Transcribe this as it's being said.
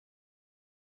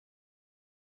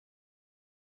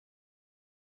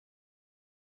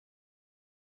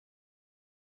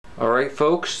Alright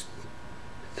folks,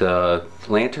 the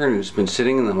lantern has been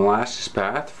sitting in the molasses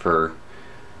bath for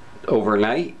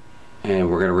overnight,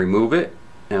 and we're going to remove it,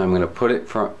 and I'm going to put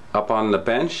it up on the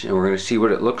bench, and we're going to see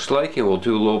what it looks like, and we'll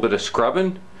do a little bit of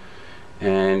scrubbing,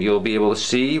 and you'll be able to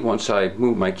see once I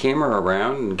move my camera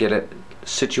around and get it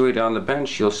situated on the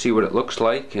bench. You'll see what it looks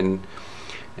like, and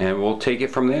we'll take it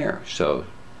from there. So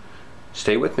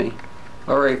stay with me.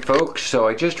 Alright folks, so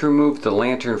I just removed the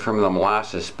lantern from the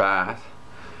molasses bath,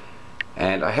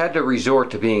 and I had to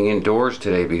resort to being indoors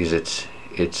today because it's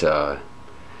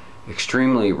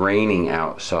extremely raining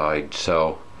outside,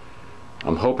 so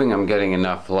I'm hoping I'm getting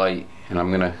enough light, and I'm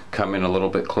gonna come in a little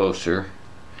bit closer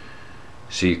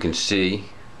so you can see.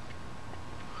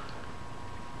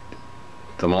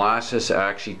 The molasses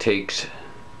actually takes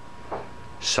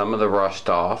some of the rust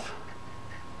off,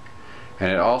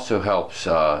 and it also helps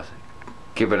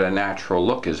give it a natural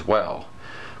look as well.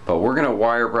 But we're gonna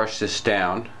wire brush this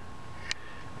down,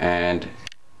 and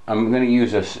I'm going to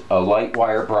use a light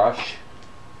wire brush,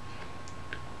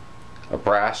 a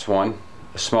brass one,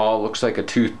 a small, looks like a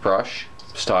toothbrush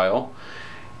style,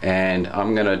 and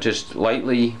I'm going to just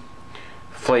lightly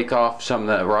flake off some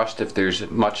of the rust if there's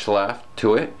much left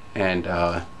to it, and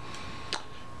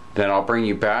then I'll bring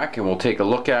you back and we'll take a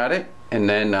look at it, and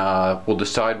then we'll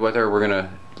decide whether we're going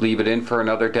to leave it in for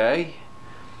another day,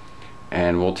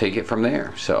 and we'll take it from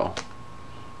there. So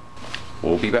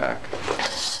we'll be back.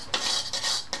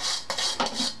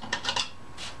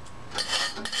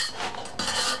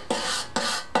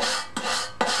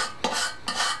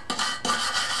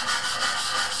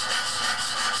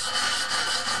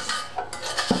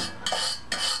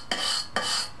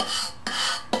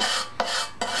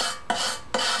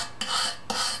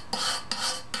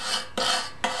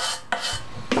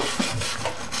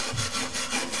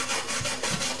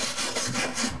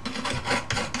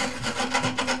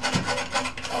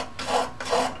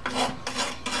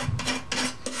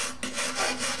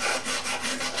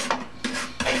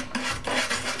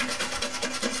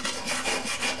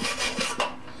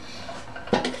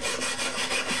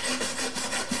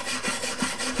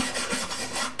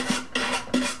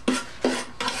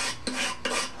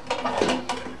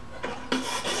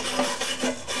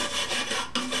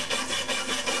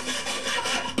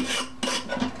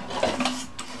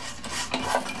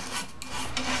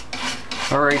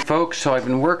 Alright folks, so I've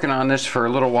been working on this for a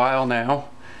little while now,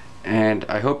 and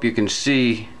I hope you can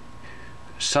see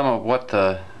some of what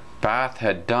the bath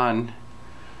had done,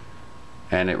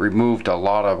 and it removed a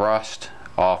lot of rust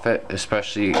off it,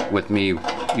 especially with me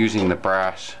using the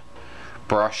brass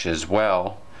brush as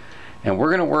well. And we're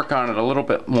going to work on it a little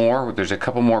bit more. There's a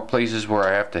couple more places where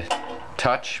I have to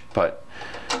touch,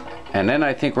 and then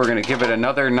I think we're going to give it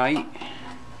another night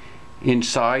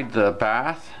inside the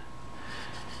bath,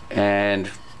 and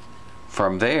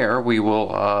from there we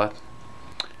will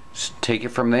take it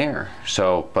from there.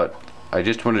 So, but I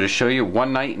just wanted to show you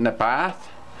one night in the bath,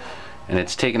 and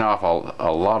it's taken off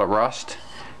a lot of rust,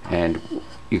 and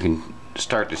you can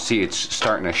start to see it's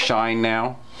starting to shine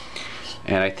now.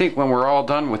 And I think when we're all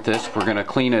done with this, we're going to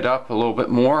clean it up a little bit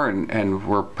more, and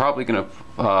we're probably going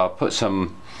to put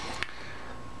some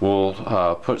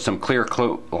clear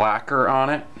coat lacquer on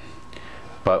it.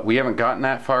 But we haven't gotten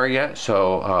that far yet,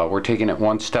 so we're taking it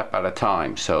one step at a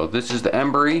time. So this is the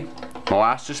Embry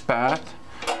molasses bath,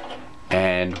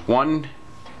 and one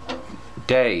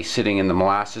day sitting in the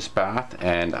molasses bath,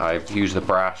 and I've used the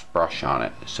brass brush on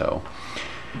it. So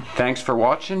thanks for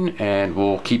watching, and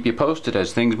we'll keep you posted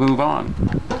as things move on.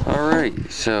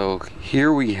 Alright, so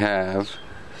here we have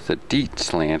the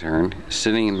Dietz lantern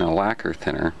sitting in the lacquer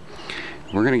thinner.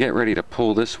 We're going to get ready to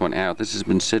pull this one out. This has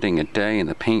been sitting a day and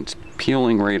the paint's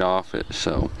peeling right off it.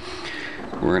 So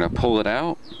we're going to pull it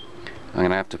out. I'm going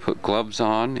to have to put gloves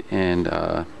on, and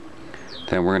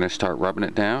then we're going to start rubbing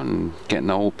it down and getting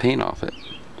the old paint off it.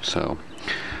 So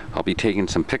I'll be taking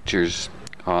some pictures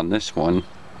on this one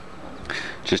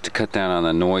just to cut down on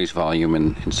the noise volume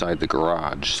inside the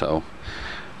garage. So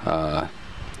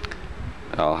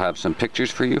I'll have some pictures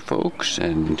for you folks,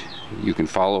 and you can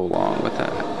follow along with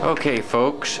that. Okay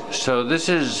folks, so this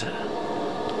is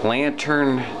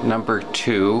lantern number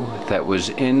 2 that was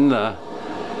in the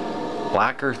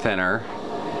lacquer thinner,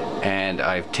 and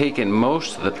I've taken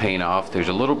most of the paint off. There's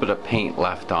a little bit of paint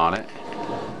left on it,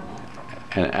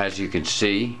 and as you can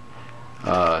see,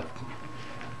 what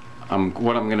I'm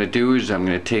going to do is I'm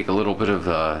going to take a little bit of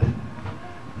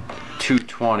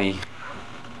 220,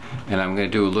 and I'm going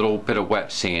to do a little bit of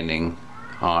wet sanding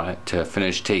on it to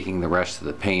finish taking the rest of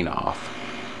the paint off,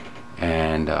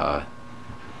 and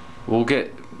we'll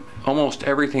get almost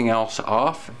everything else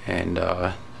off, and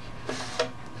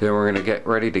Then we're going to get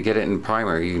ready to get it in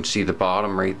primer. You can see the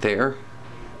bottom right there.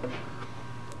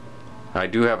 I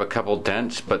do have a couple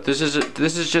dents, but this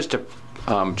is just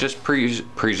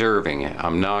preserving it.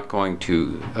 I'm not going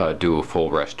to do a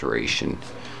full restoration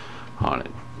on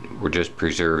it. We're just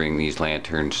preserving these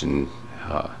lanterns and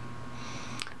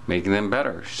making them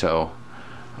better. So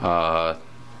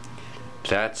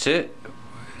that's it.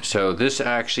 So this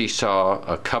actually saw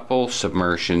a couple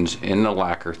submersions in the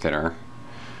lacquer thinner.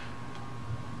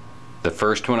 The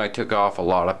first one I took off a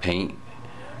lot of paint,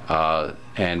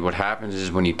 and what happens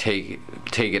is when you take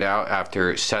it out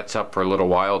after it sets up for a little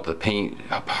while, the paint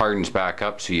hardens back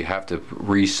up, so you have to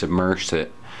re-submerge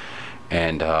it,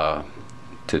 and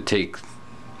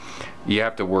you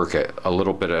have to work it a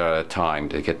little bit at a time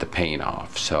to get the paint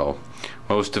off. So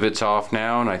most of it's off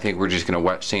now, and I think we're just going to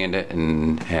wet sand it,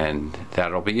 and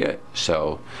that'll be it.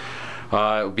 So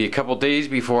it'll be a couple days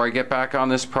before I get back on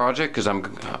this project, because I'm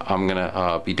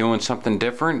gonna be doing something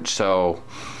different. So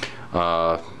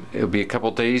it'll be a couple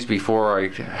days before I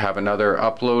have another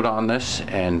upload on this,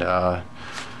 and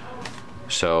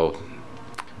so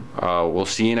we'll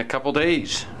see you in a couple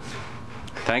days.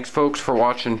 Thanks folks for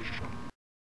watching.